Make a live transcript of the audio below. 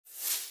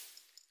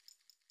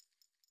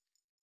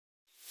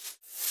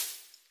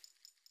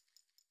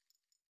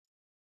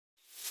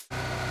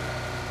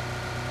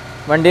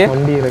വണ്ടി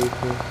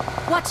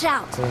Watch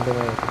out.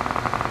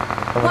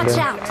 Watch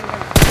out.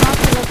 Mark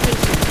the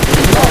location.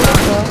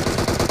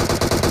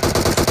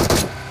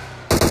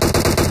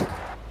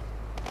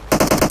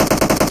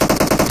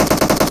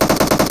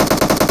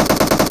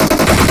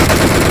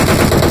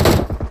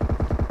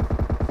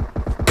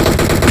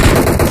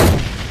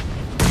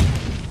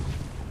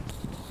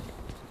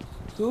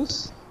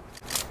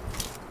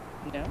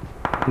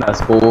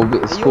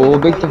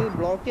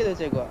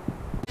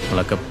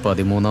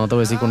 പതിമൂന്നാമത്തെ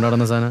വയസ്സിൽ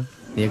കൊണ്ടാടുന്ന സാധനം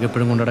നീയൊക്കെ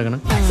എപ്പോഴും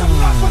കൊണ്ടാടക്കണം.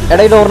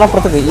 എടാ ഈ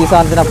ഡോറിനപ്പുറത്തേക്ക് ഈ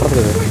സാധനത്തിന്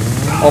അപ്പുറത്തേക്ക്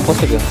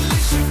ഓപ്പോസിറ്റ്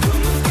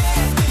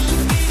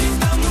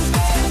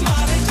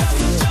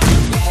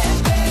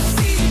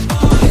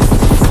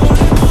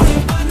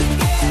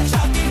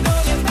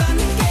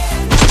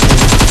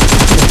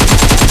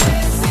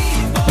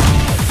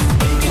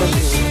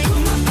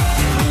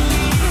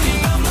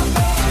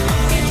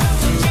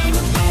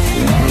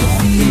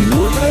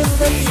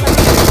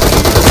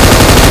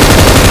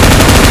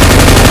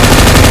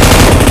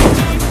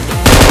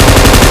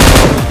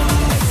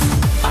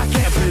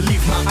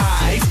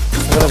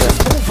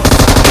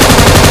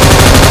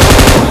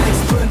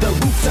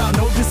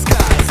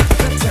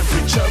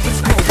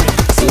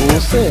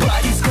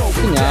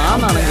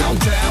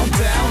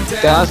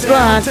കാസ്ട്രോ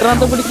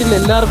ആക്രാന്തം പിടിക്കില്ല.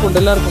 എല്ലാവർക്കും ഉണ്ട്,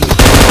 എല്ലാവർക്കും ഉണ്ട്.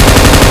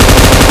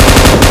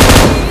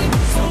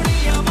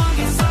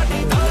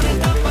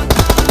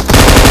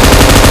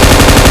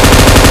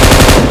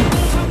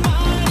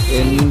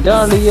 എന്റെ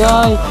അളിയാ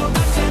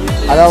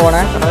അതാ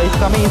പോണേ.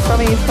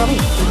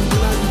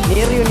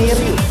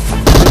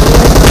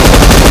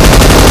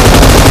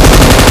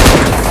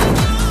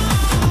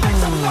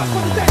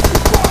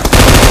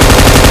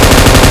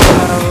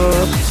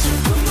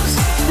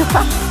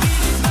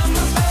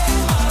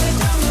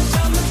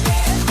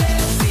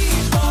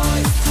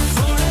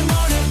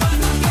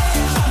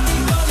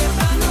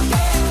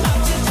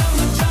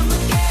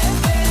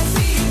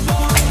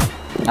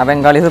 ആ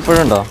ബംഗാളീസ് ഇപ്പോഴും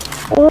ഉണ്ടോ?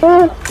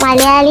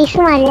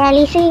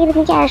 മലയാളീസ്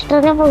ഇരുന്ന്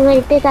കാസ്ട്രോനെ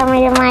പുകഴ്ത്തി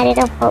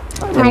തമിഴന്മാരുടെ ഒപ്പം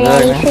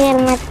മലയാളീസ്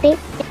ചേർന്നിട്ട്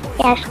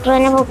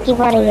കാസ്ട്രോനെ പൊക്കി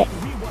പറയുക.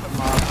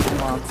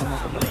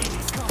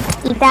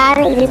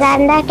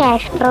 ഇതാണ്ടാ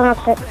കാസ്ട്രോ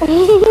നോക്ക്.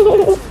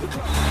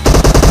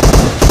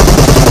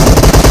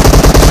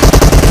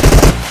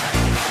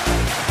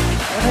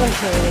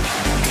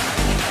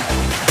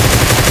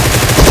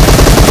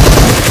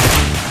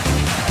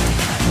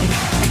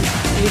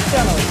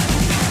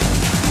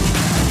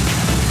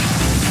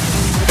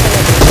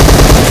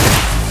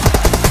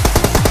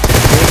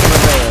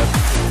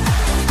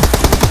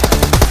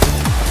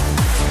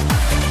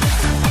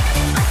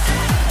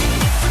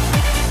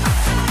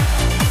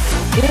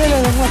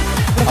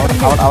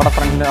 അവിടെ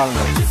ഫ്രണ്ടിൽ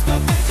ആളുണ്ട്.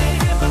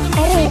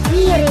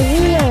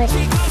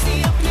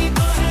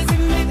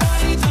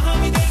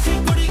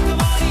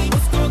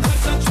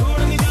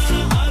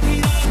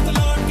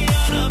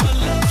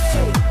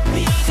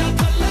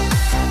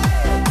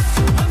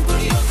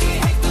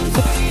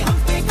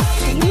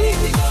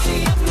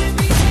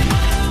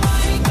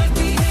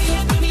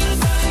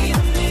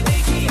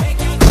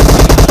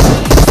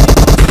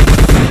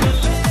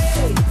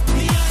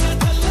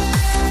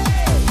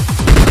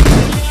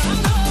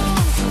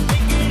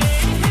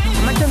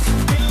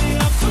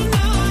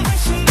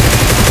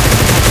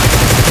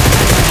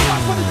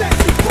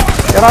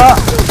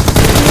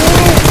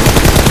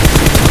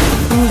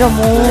 എന്റെ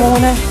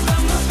മോനെ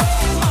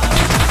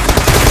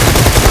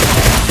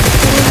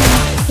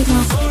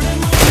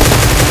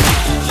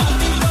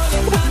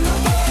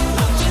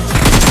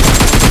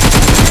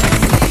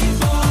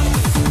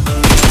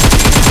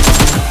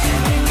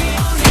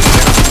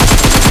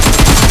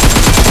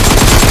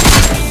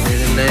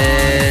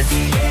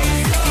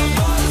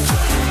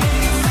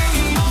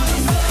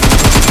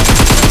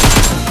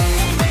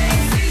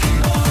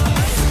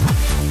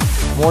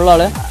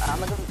മുകളിലാള്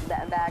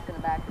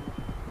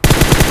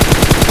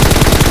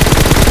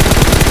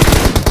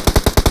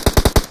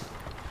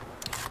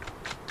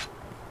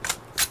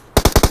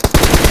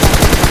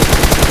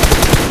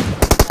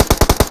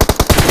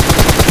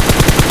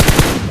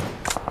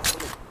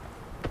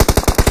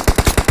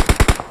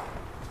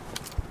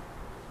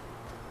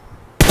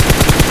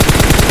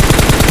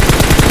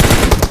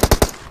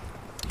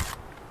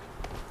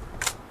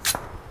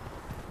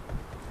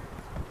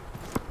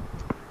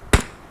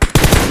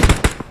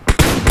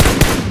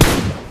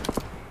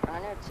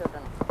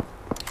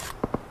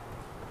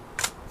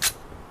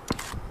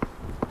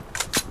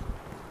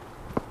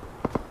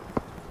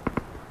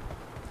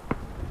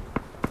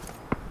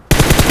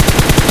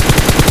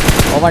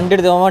വണ്ടി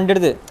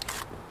എടുത്ത്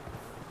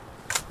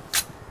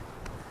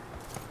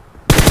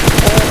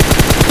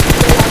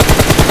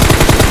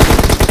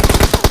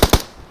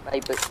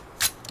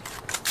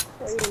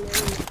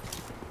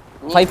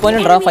ഫൈവ് പോയിന്റ്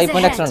ഉണ്ടോ? 5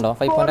 പോയിന്റ് എക്സ്ട്രാ ഉണ്ടോ?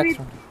 5 പോയിന്റ്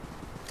എക്സ്ട്രാ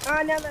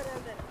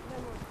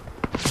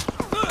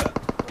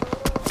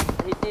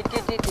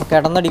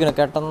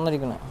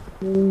കേട്ടന്നടിക്കണ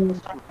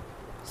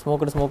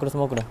സ്മോക്ക്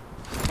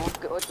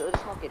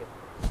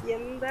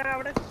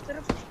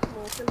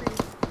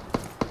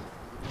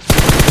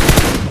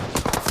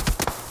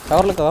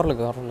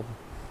കവറിലേക്ക്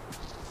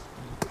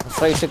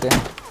സ്ട്രൈറ്റ്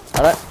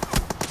അവിടെ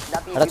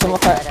എടാ ചുമ്മാ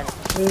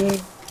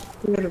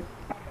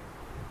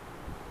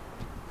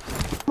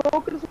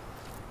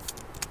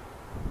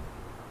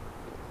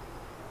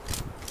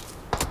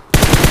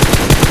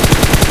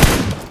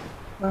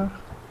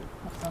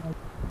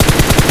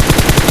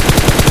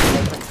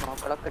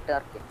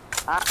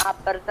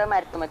അപ്പുറത്തെ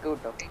മരത്തുമൊക്കെ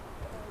കിട്ടും.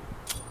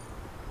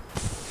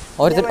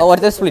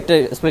 ഓരോരുത്തർ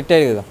സ്പ്ലിറ്റ്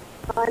ആയി കേൾക്കാം.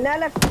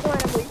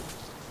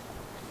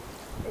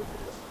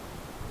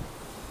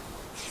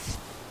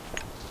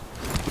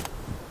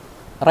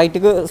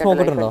 റൈറ്റിക്ക്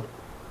സ്മോക്ക് ഇട്ടുണ്ടോ?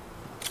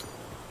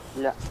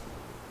 ഇല്ല.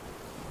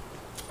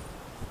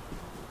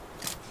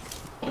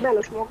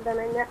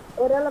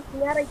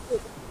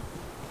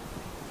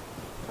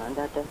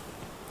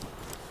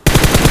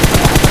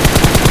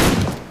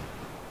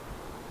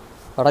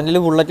 കടലിൽ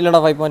ബുള്ളറ്റിലടാ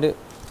 5 പോയിന്റ്.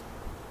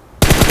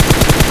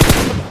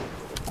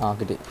 ആ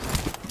കിട്ടി.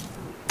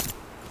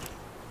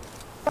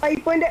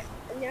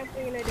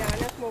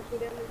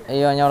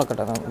 അയ്യോ ഞാൻ അവിടെ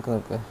കട്ടെ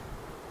നിൽക്ക്.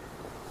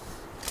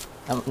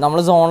 നമ്മൾ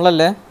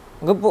സോണിലല്ലേ?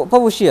 നമുക്ക് ഇപ്പോൾ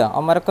പുഷ് ചെയ്യാം.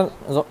 അമ്മരൊക്കെ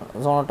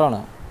സോണോട്ടാണ്.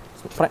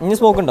 ഇനി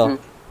സ്മോക്ക് ഉണ്ടോ?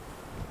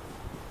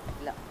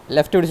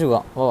 ലെഫ്റ്റ് പിടിച്ച്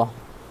പോവാം. പോവാ.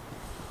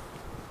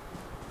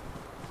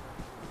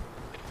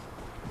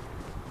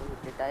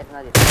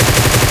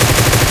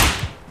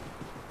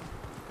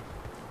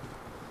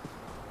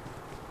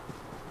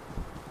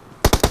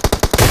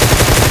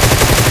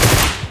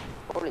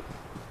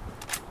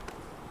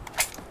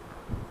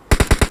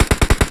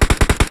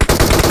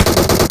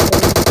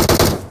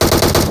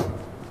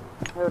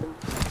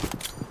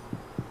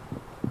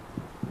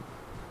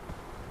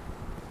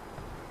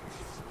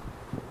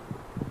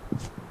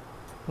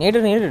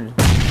 Needed.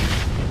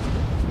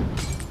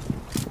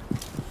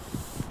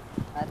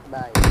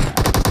 Bye.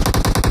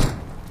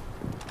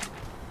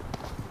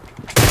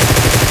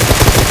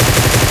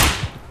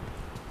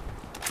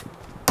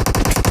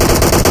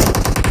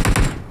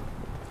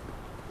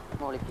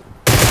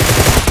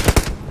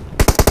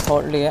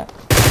 Hold लिया.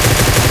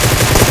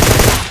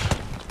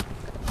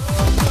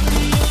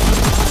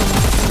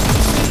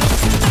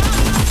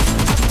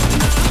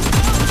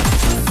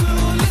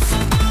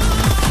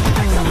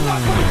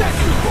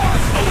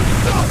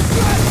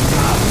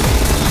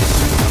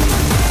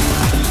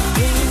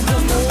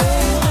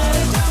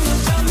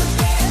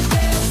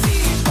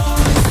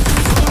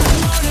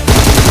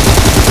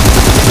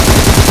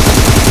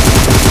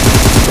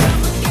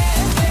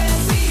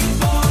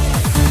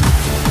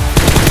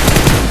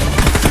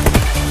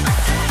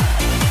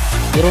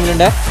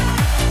 റൂമിലുണ്ട്.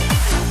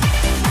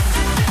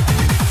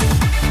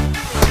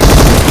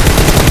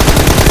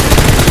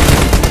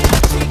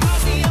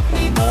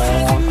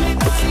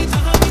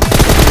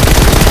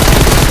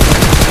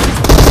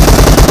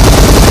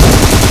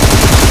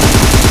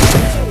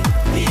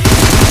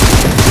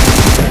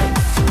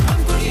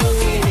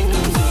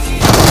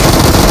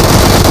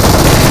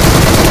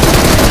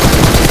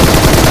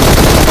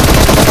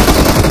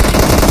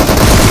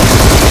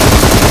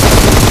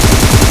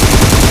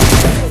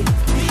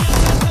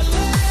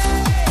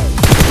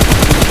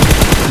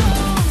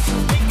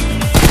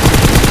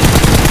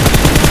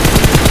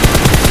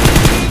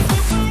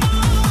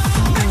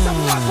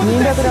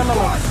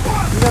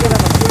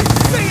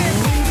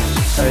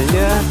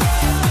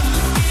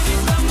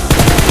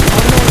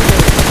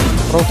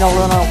 റോക്കിന് അവള്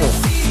വേണം നമുക്ക്.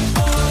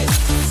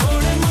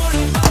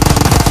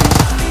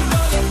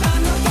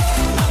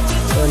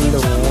 എൻ്റെ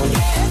മോൻ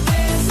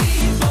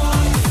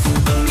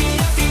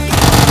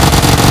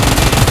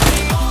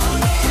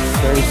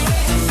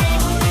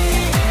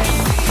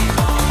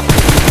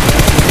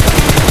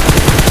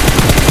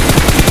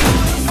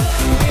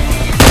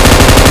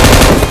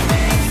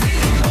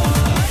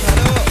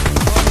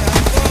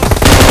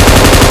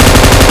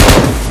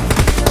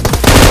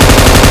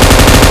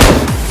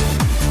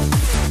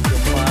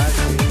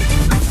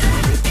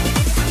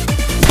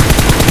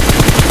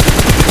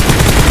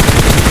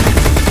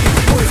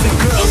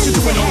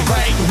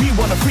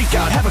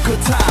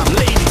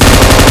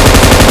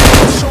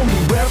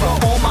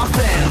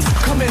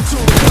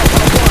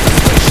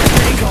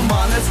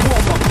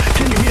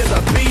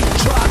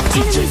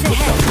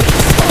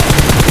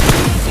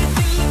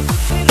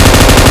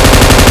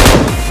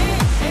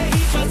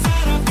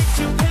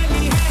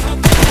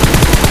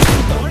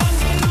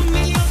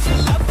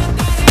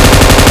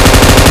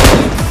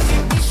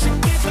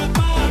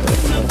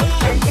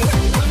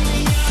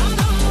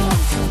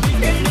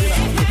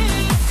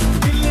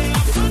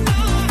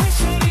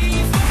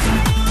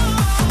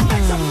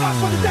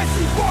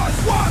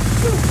One,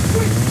 two,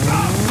 three,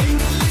 stop.